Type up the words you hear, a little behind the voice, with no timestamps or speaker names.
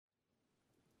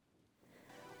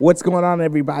What's going on,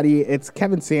 everybody? It's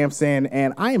Kevin Sampson,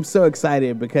 and I am so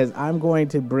excited because I'm going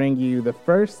to bring you the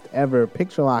first ever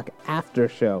Picture Lock after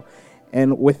show.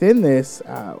 And within this,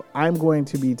 I'm going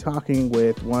to be talking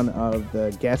with one of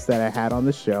the guests that I had on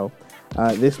the show.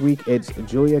 This week, it's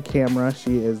Julia Camera.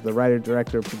 She is the writer,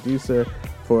 director, producer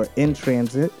for In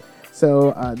Transit.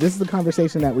 So this is the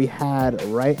conversation that we had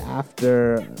right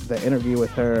after the interview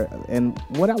with her. And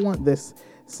what I want this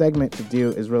segment to do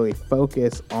is really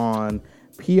focus on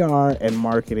PR and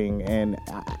marketing. And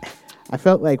I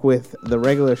felt like with the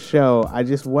regular show, I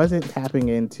just wasn't tapping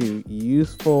into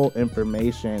useful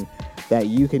information that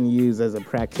you can use as a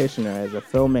practitioner, as a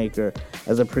filmmaker,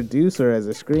 as a producer, as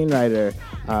a screenwriter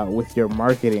with your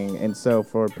marketing. And so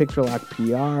for Picture Lock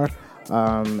PR,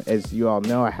 as you all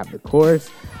know, I have the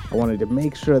course. I wanted to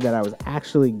make sure that I was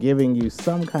actually giving you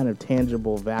some kind of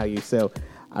tangible value. So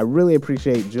I really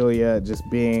appreciate Julia just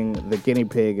being the guinea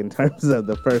pig in terms of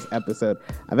the first episode.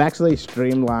 I've actually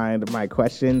streamlined my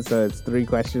questions, so it's 3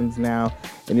 questions now,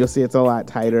 and you'll see it's a lot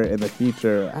tighter in the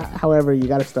future. However, you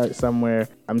got to start somewhere.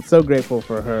 I'm so grateful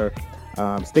for her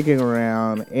sticking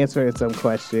around, answering some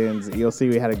questions. You'll see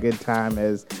we had a good time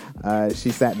as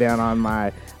she sat down on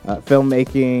my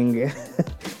filmmaking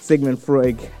Sigmund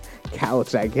Freud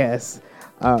couch, I guess.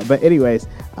 But anyways,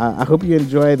 I hope you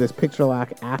enjoy this Picture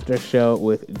Lock after show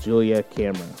with Julia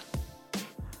Camera.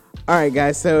 All right,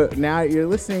 guys, so now you're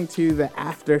listening to the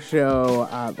after show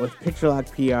with Picture Lock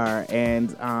PR,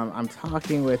 and I'm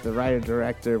talking with the writer,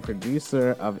 director,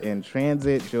 producer of In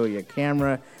Transit, Julia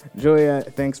Camera. Julia,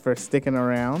 thanks for sticking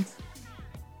around.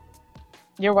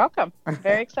 You're welcome.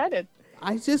 Very excited.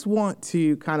 I just want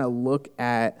to kind of look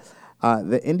at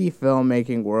the indie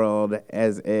filmmaking world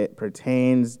as it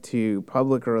pertains to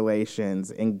public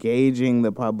relations, engaging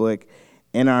the public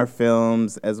in our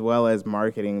films, as well as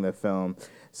marketing the film.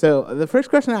 So the first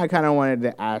question I kind of wanted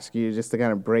to ask you, just to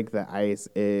kind of break the ice,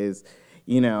 is,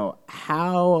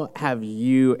 how have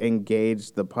you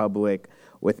engaged the public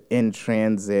with In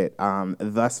Transit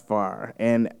thus far?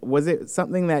 And was it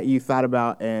something that you thought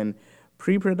about in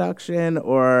pre-production,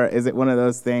 or is it one of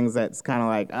those things that's kind of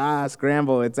like,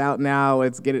 scramble, it's out now,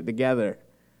 let's get it together?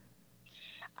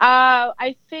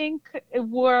 I think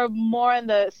we're more in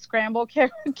the scramble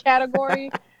category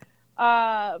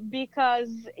because,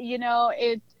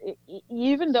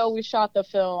 even though we shot the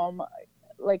film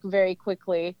like very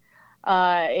quickly,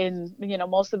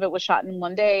 most of it was shot in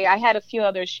one day. I had a few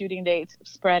other shooting dates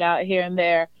spread out here and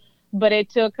there. But it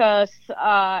took us,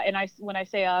 when I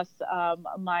say us,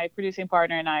 my producing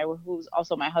partner and I, who's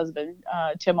also my husband,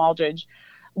 Tim Aldridge,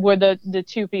 were the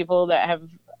 2 people that have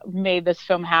made this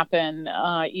film happen,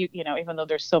 even though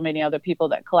there's so many other people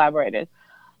that collaborated.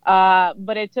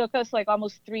 But it took us like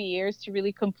almost 3 years to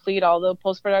really complete all the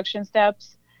post-production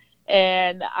steps.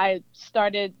 And I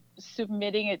started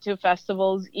submitting it to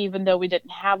festivals, even though we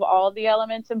didn't have all the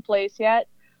elements in place yet.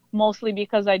 Mostly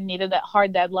because I needed that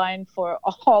hard deadline for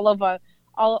all of us,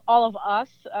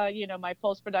 my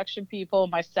post-production people,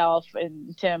 myself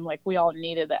and Tim, we all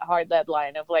needed that hard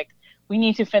deadline of we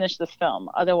need to finish this film.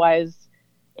 Otherwise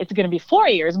it's going to be 4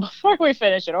 years before we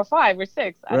finish it, or 5 or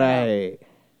 6. I don't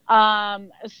know.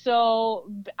 So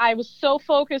I was so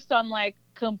focused on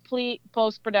complete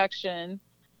post-production.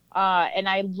 And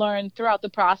I learned throughout the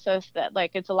process that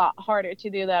it's a lot harder to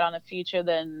do that on a feature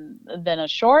than a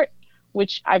short,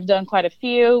 which I've done quite a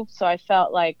few. So I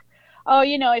felt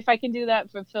if I can do that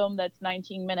for a film that's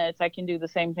 19 minutes, I can do the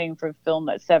same thing for a film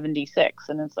that's 76.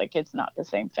 And it's it's not the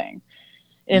same thing.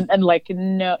 In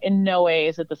no way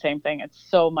is it the same thing.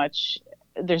 It's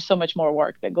there's so much more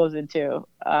work that goes into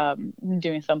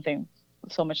doing something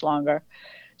so much longer.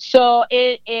 So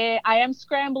I am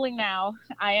scrambling now.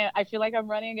 I feel like I'm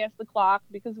running against the clock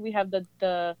because we have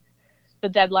the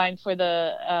deadline for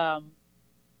the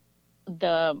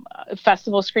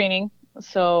festival screening.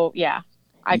 So yeah,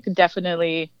 I could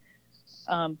definitely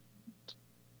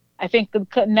I think the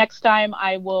next time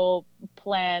I will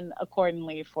plan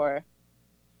accordingly for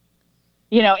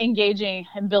engaging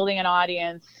and building an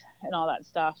audience and all that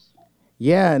stuff.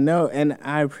 Yeah, no, and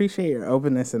I appreciate your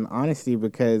openness and honesty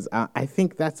because I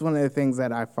think that's one of the things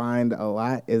that I find a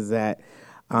lot is that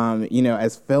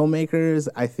as filmmakers,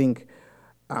 I think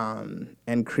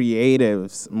and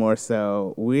creatives more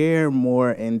so, we're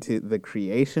more into the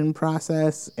creation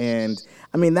process. And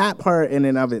I mean, that part in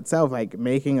and of itself,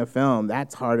 making a film,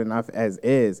 that's hard enough as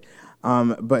is.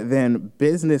 But then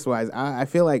business-wise, I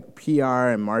feel like PR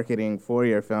and marketing for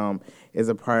your film is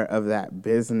a part of that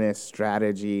business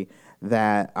strategy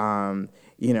that,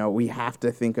 we have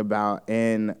to think about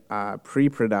in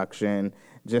pre-production,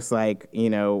 just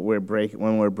when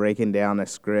we're breaking down a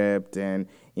script and,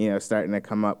 starting to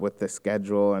come up with the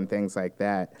schedule and things like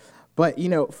that. But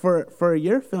for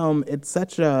your film, it's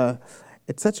such a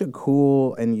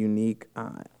cool and unique,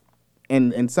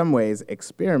 in some ways,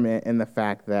 experiment in the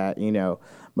fact that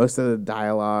most of the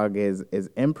dialogue is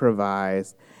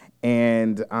improvised,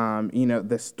 and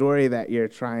the story that you're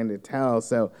trying to tell.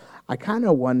 So I kind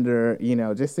of wonder,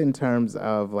 just in terms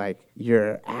of like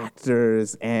your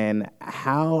actors, and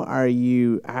how are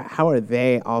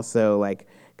they also like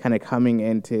kind of coming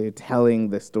into telling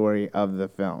the story of the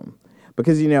film?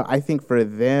 Because I think for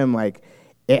them, like,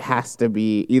 it has to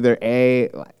be either A,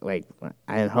 like,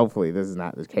 and hopefully this is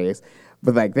not the case,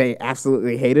 but like they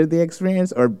absolutely hated the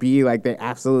experience, or B, like they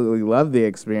absolutely loved the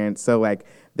experience. So like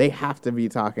they have to be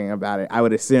talking about it, I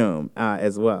would assume,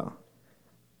 as well.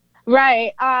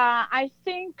 Right. I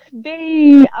think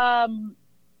they.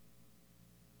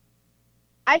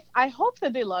 I hope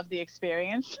that they love the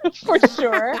experience for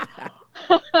sure.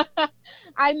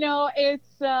 I know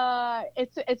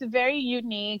it's very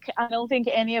unique. I don't think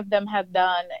any of them have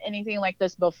done anything like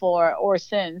this before or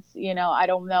since. I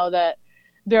don't know that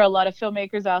there are a lot of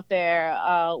filmmakers out there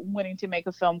wanting to make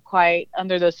a film quite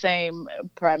under the same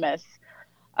premise.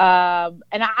 And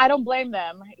I don't blame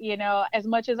them. As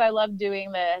much as I love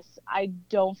doing this, I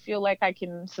don't feel like I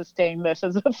can sustain this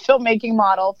as a filmmaking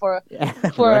model for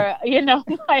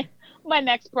Right. my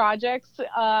next projects.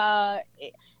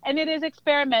 And it is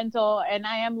experimental, and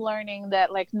I am learning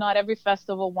that like not every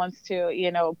festival wants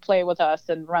to play with us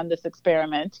and run this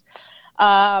experiment.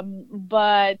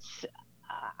 But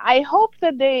I hope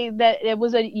that it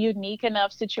was a unique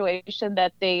enough situation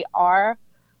that they are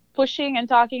pushing and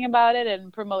talking about it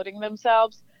and promoting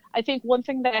themselves. I think one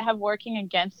thing that I have working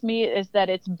against me is that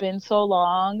it's been so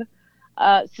long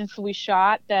since we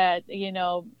shot that, in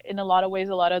a lot of ways,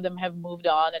 a lot of them have moved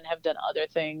on and have done other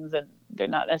things, and they're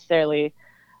not necessarily,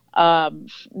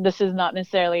 this is not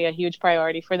necessarily a huge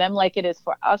priority for them like it is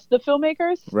for us, the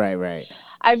filmmakers. Right, right.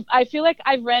 I feel like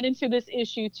I've ran into this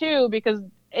issue too, because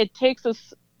it takes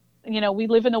us, we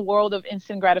live in a world of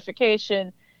instant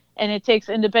gratification, and it takes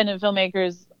independent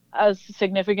filmmakers a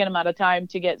significant amount of time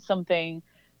to get something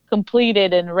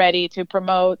completed and ready to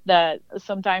promote. That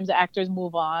sometimes actors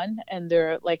move on and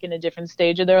they're like in a different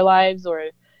stage of their lives, or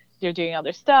they're doing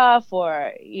other stuff,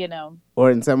 or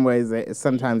or in some ways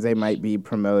sometimes they might be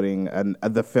promoting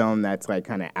the film that's like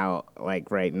kind of out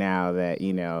like right now, that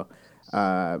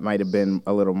might have been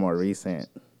a little more recent.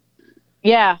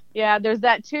 Yeah, there's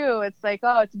that too. It's like,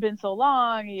 oh, it's been so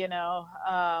long,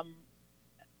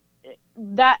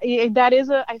 that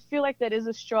is I feel like that is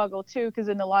a struggle too, because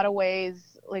in a lot of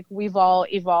ways, like, we've all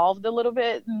evolved a little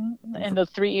bit in the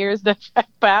 3 years that have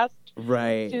passed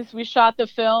Right. since we shot the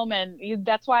film. And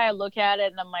that's why I look at it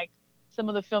and I'm like, some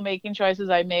of the filmmaking choices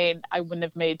I made I wouldn't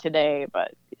have made today.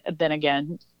 But then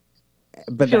again,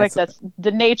 But I feel like that's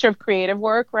the nature of creative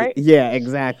work, right? Yeah,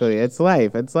 exactly. It's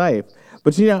life. It's life.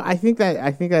 But I think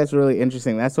that's really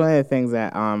interesting. That's one of the things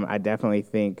that I definitely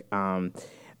think,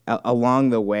 along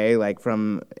the way, like,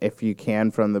 from, if you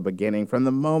can, from the beginning, from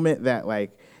the moment that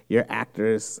like your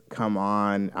actors come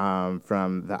on,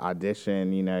 from the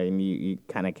audition, and you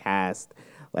kind of cast,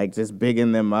 like, just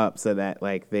bigging them up so that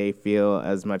like they feel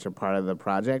as much a part of the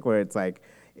project, where it's like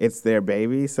it's their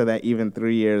baby, so that even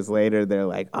 3 years later they're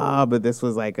like, oh, but this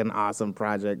was like an awesome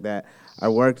project that I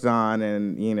worked on,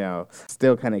 and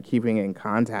still kind of keeping in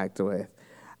contact with.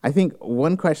 I think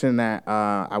one question that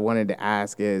I wanted to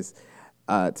ask is,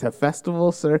 to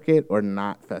festival circuit or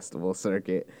not festival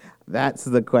circuit? That's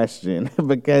the question.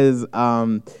 Because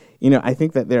I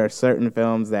think that there are certain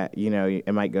films that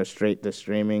it might go straight to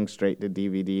streaming, straight to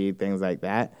DVD, things like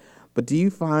that. But do you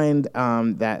find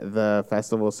that the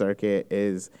festival circuit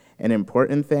is an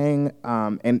important thing?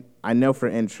 And I know for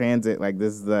In Transit, like,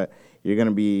 you're going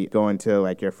to be going to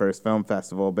like your first film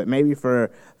festival, but maybe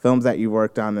for films that you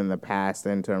worked on in the past,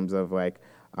 in terms of like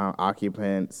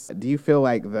Occupants, do you feel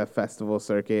like the festival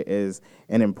circuit is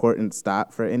an important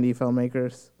stop for indie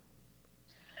filmmakers?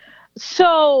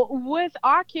 So with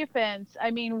Occupants,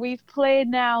 I mean, we've played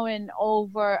now in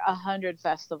over 100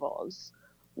 festivals,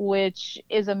 which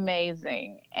is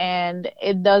amazing. And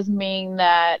it does mean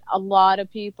that a lot of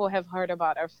people have heard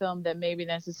about our film that maybe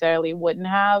necessarily wouldn't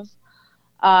have.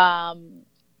 Um,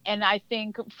 and I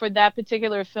think for that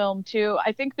particular film too,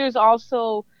 I think there's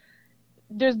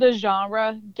the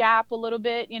genre gap a little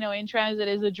bit. In Transit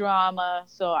is a drama,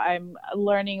 so I'm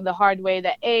learning the hard way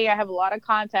that I have a lot of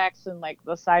contacts in like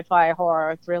the sci-fi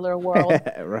horror thriller world.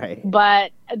 Right.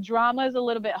 But a drama is a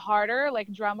little bit harder.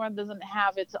 Like, drama doesn't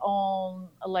have its own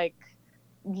like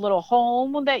little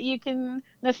home that you can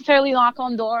necessarily knock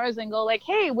on doors and go like,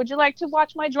 hey, would you like to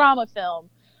watch my drama film?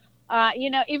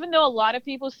 Even though a lot of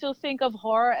people still think of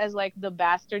horror as like the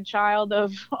bastard child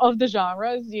of the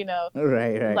genres,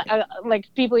 Right. like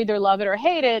people either love it or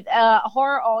hate it.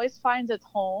 Horror always finds its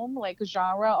home. Like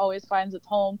genre always finds its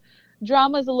home.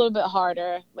 Drama is a little bit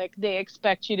harder. Like they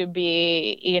expect you to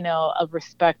be, a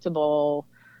respectable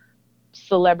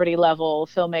celebrity level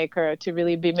filmmaker to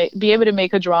really be able to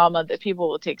make a drama that people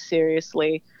will take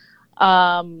seriously.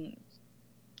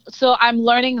 So I'm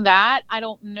learning that. I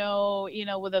don't know,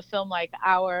 with a film like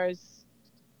ours,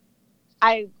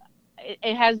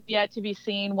 it has yet to be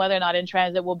seen whether or not In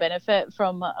Transit will benefit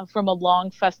from a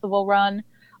long festival run.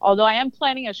 Although I am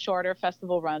planning a shorter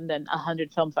festival run than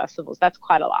 100 film festivals. That's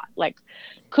quite a lot. Like,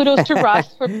 kudos to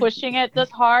Russ for pushing it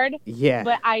this hard. Yeah.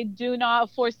 But I do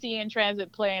not foresee In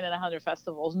Transit playing in 100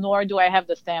 festivals, nor do I have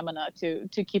the stamina to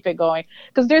keep it going.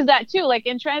 Because there's that too. Like,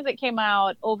 In Transit came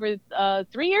out over 3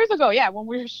 years ago. Yeah, when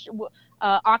we were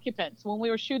Occupants. When we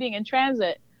were shooting In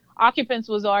Transit, Occupants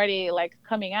was already like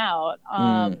coming out,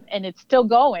 and it's still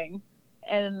going.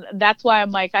 And that's why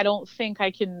I'm like, I don't think I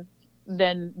can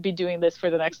then be doing this for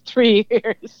the next 3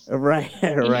 years. Right.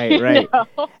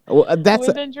 Well, that's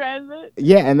within transit.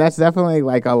 Yeah, and that's definitely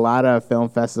like a lot of film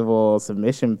festival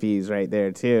submission fees right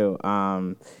there too.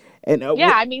 And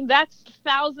I mean that's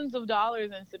thousands of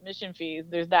dollars in submission fees.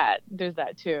 There's that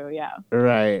too. Yeah.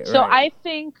 Right. So I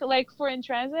think like for In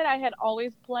Transit, I had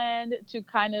always planned to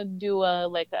kind of do a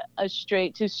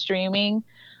straight to streaming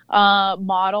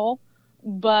model,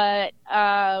 but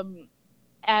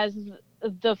as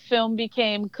the film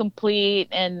became complete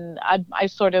and I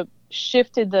sort of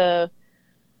shifted the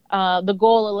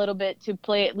goal a little bit to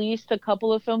play at least a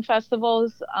couple of film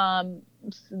festivals.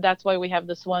 That's why we have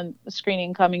this one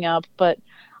screening coming up, but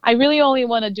I really only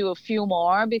want to do a few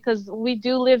more because we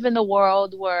do live in a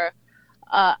world where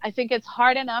I think it's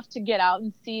hard enough to get out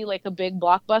and see like a big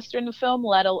blockbuster in the film,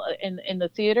 in the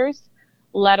theaters,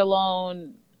 let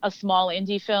alone a small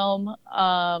indie film.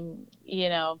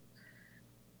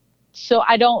 So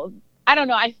I don't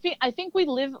know. I think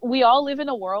we all live in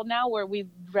a world now where we'd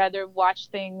rather watch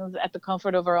things at the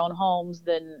comfort of our own homes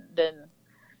than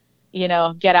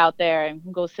get out there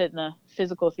and go sit in a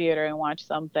physical theater and watch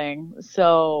something.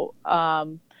 So,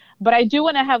 but I do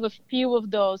want to have a few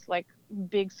of those like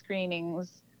big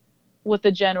screenings with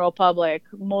the general public,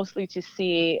 mostly to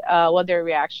see what their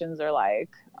reactions are like.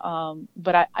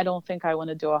 But I don't think I want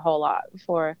to do a whole lot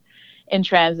for In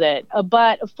Transit.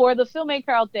 But for the filmmaker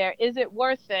out there, is it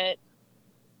worth it?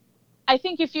 I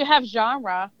think if you have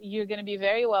genre, you're going to be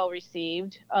very well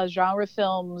received. Genre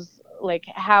films like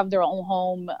have their own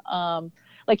home.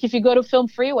 Like if you go to Film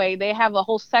Freeway, they have a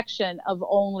whole section of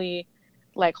only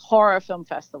like horror film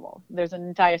festival. There's an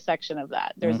entire section of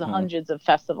that. There's hundreds of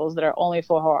festivals that are only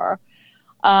for horror.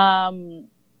 And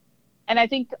I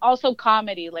think also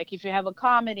comedy, like if you have a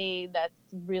comedy that's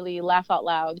really laugh out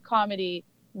loud comedy,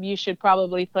 you should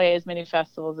probably play as many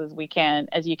festivals as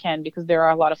you can, because there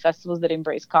are a lot of festivals that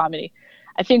embrace comedy.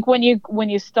 I think when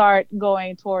you start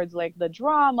going towards like the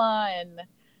drama and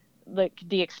like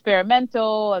the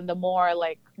experimental and the more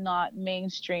like not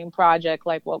mainstream project,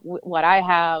 like what I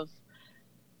have,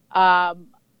 I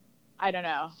don't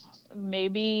know,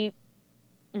 maybe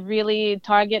really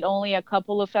target only a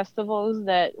couple of festivals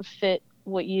that fit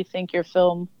what you think your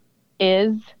film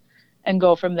is and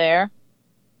go from there.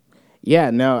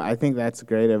 Yeah, no, I think that's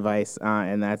great advice,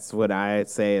 and that's what I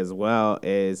say as well,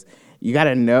 is you got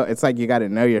to know, it's like you got to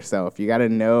know yourself. You got to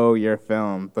know your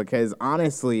film, because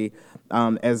honestly,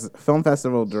 as film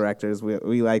festival directors,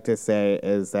 we like to say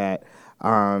is that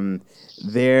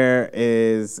there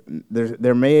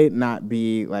may not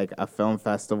be like a film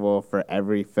festival for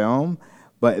every film,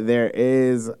 but there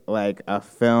is like a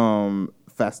film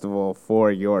festival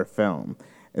for your film.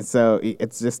 And so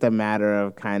it's just a matter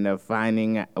of kind of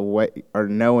finding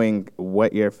knowing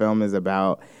what your film is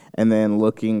about, and then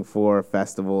looking for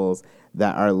festivals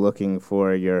that are looking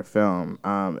for your film.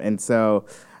 And so,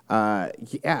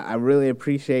 I really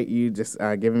appreciate you just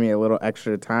giving me a little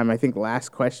extra time. I think last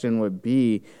question would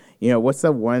be, what's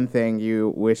the one thing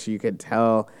you wish you could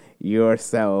tell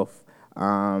yourself,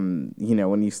 when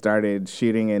you started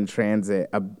shooting In Transit,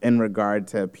 in regard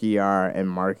to PR and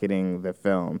marketing the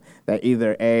film, that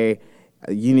either A,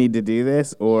 you need to do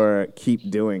this, or keep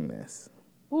doing this?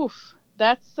 Oof,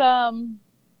 that's, I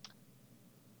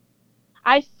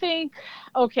think,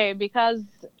 okay, because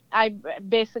I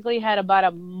basically had about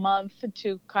a month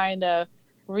to kind of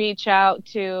reach out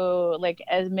to like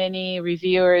as many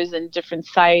reviewers and different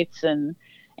sites and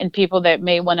people that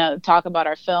may want to talk about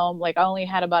our film. Like I only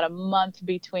had about a month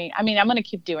between, I mean, I'm going to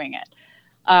keep doing it.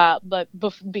 But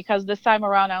because this time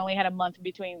around, I only had a month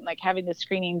between like having the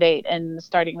screening date and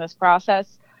starting this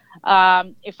process.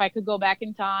 If I could go back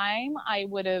in time, I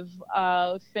would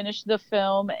have finished the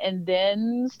film and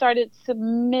then started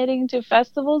submitting to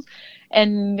festivals,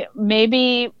 and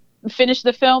maybe finished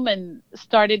the film and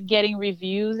started getting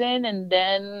reviews in, and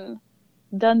then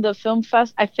done the film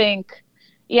fest. I think,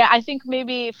 yeah, I think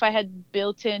maybe if I had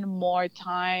built in more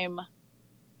time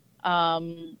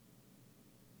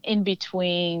in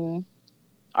between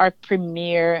our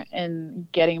premiere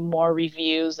and getting more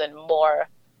reviews and more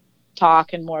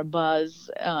talk and more buzz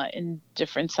in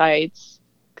different sites,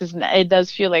 because it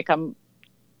does feel like I'm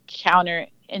counter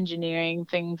engineering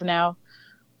things now,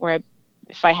 where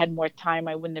if I had more time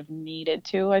I wouldn't have needed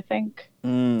to, I think.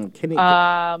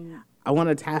 I want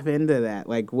to tap into that.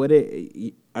 Like,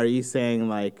 are you saying,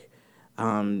 like,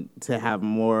 to have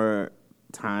more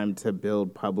time to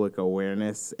build public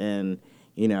awareness and,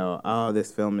 you know, oh,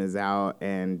 this film is out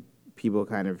and people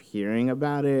kind of hearing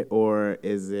about it? Or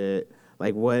is it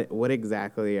like, what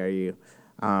exactly are you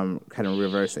kind of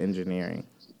reverse engineering?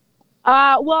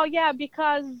 Well, yeah,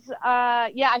 because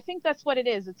I think that's what it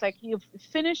is. It's like you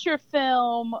finish your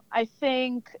film. I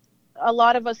think a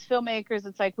lot of us filmmakers,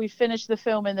 it's like we finish the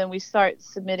film and then we start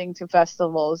submitting to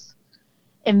festivals,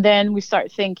 and then we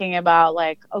start thinking about,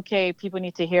 like, okay, people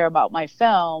need to hear about my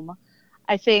film.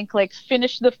 I think, like,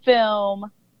 finish the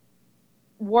film,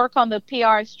 work on the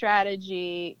PR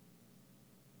strategy,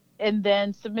 and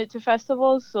then submit to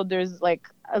festivals. So there's like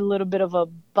a little bit of a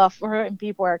buffer and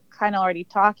people are kind of already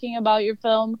talking about your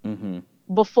film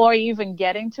before even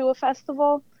getting to a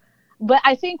festival. But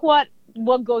I think what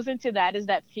goes into that is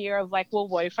that fear of, like, well,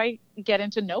 what if I get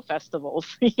into no festivals?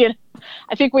 You know?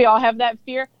 I think we all have that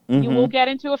fear. You will get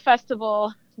into a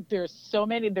festival. There's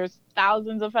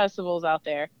thousands of festivals out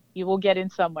there. You will get in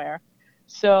somewhere.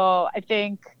 So I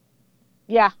think,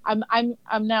 yeah, I'm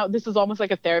now, this is almost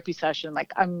like a therapy session.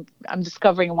 Like, I'm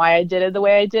discovering why I did it the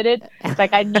way I did it. It's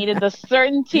like I needed the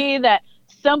certainty that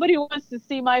somebody wants to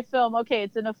see my film. Okay,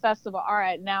 it's in a festival. All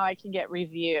right, now I can get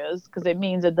reviews because it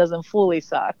means it doesn't fully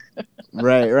suck.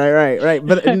 Right.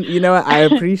 But you know what? I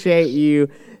appreciate you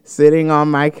sitting on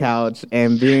my couch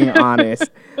and being honest,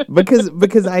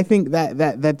 because I think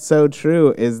that's so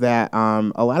true. Is that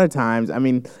a lot of times, I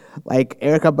mean, like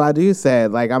Erykah Badu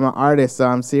said, like, I'm an artist, so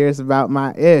I'm serious about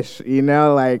my ish. You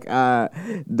know, like,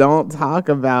 don't talk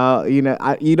about, you know,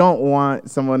 you don't want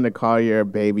someone to call your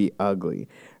baby ugly.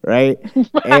 Right.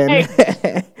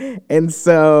 And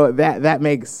so that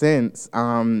makes sense.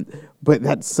 But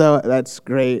that's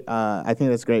great. I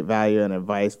think that's great value and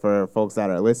advice for folks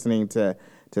that are listening to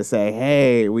say,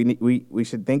 hey, we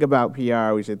should think about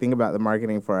PR. We should think about the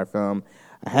marketing for our film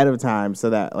ahead of time, so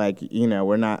that, like, you know,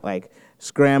 we're not like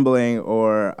scrambling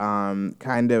or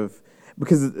kind of,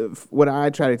 because what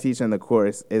I try to teach in the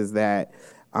course is that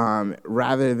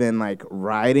rather than like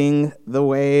riding the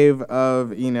wave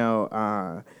of, you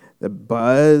know, the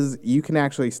buzz, you can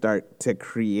actually start to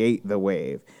create the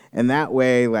wave. And that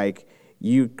way, like,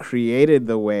 you created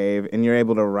the wave and you're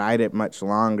able to ride it much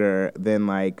longer than,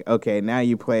 like, okay, now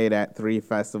you played at 3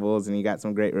 festivals and you got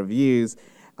some great reviews,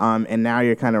 and now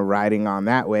you're kind of riding on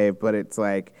that wave. But it's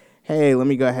like, hey, let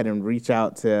me go ahead and reach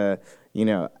out to, you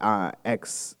know,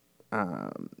 X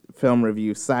film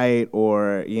review site,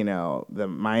 or, you know, the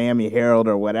Miami Herald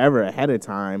or whatever ahead of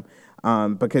time,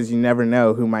 because you never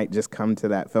know who might just come to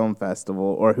that film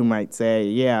festival, or who might say,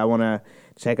 yeah, I want to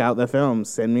check out the film,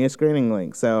 send me a screening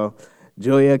link. So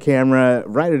Julia Camera,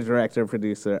 writer, director,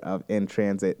 producer of In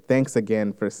Transit, thanks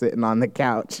again for sitting on the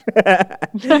couch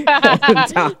and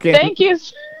talking. Thank you.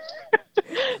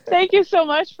 Thank you so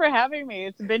much for having me.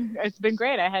 It's been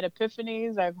great. I had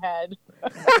epiphanies. I've had.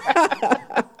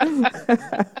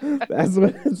 That's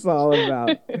what it's all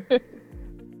about.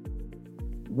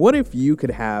 What if you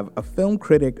could have a film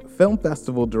critic, film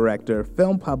festival director,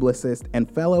 film publicist,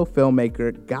 and fellow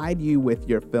filmmaker guide you with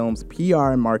your film's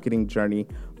PR and marketing journey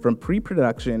from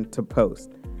pre-production to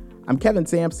post? I'm Kevin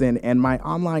Sampson, and my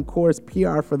online course,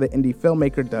 PR for the Indie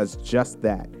Filmmaker, does just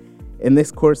that. In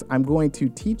this course, I'm going to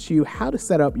teach you how to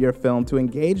set up your film to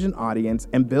engage an audience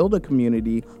and build a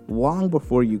community long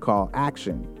before you call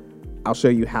action. I'll show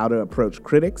you how to approach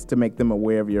critics to make them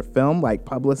aware of your film like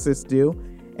publicists do.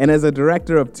 And as a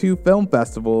director of 2 film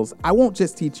festivals, I won't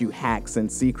just teach you hacks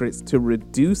and secrets to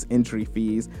reduce entry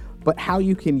fees, but how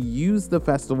you can use the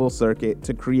festival circuit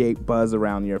to create buzz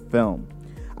around your film.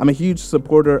 I'm a huge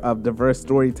supporter of diverse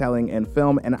storytelling in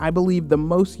film, and I believe the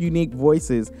most unique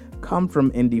voices come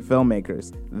from indie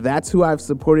filmmakers. That's who I've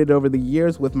supported over the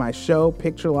years with my show,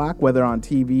 Picture Lock, whether on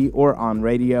TV or on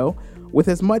radio. With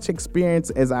as much experience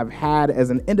as I've had as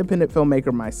an independent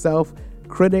filmmaker myself,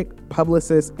 critic,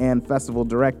 publicist, and festival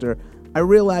director, I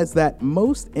realized that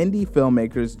most indie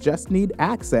filmmakers just need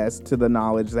access to the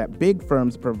knowledge that big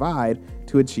firms provide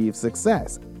to achieve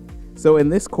success. So in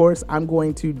this course, I'm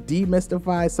going to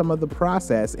demystify some of the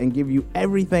process and give you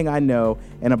everything I know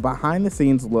and a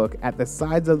behind-the-scenes look at the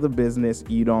sides of the business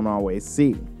you don't always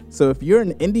see. So if you're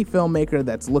an indie filmmaker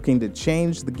that's looking to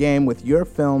change the game with your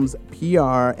film's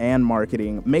PR and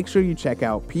marketing, make sure you check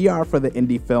out PR for the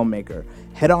Indie Filmmaker.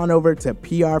 Head on over to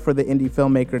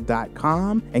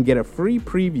prfortheindiefilmmaker.com and get a free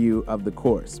preview of the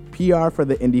course, PR for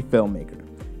the Indie Filmmaker.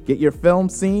 Get your film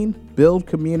seen, build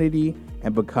community,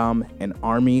 and become an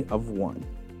army of one.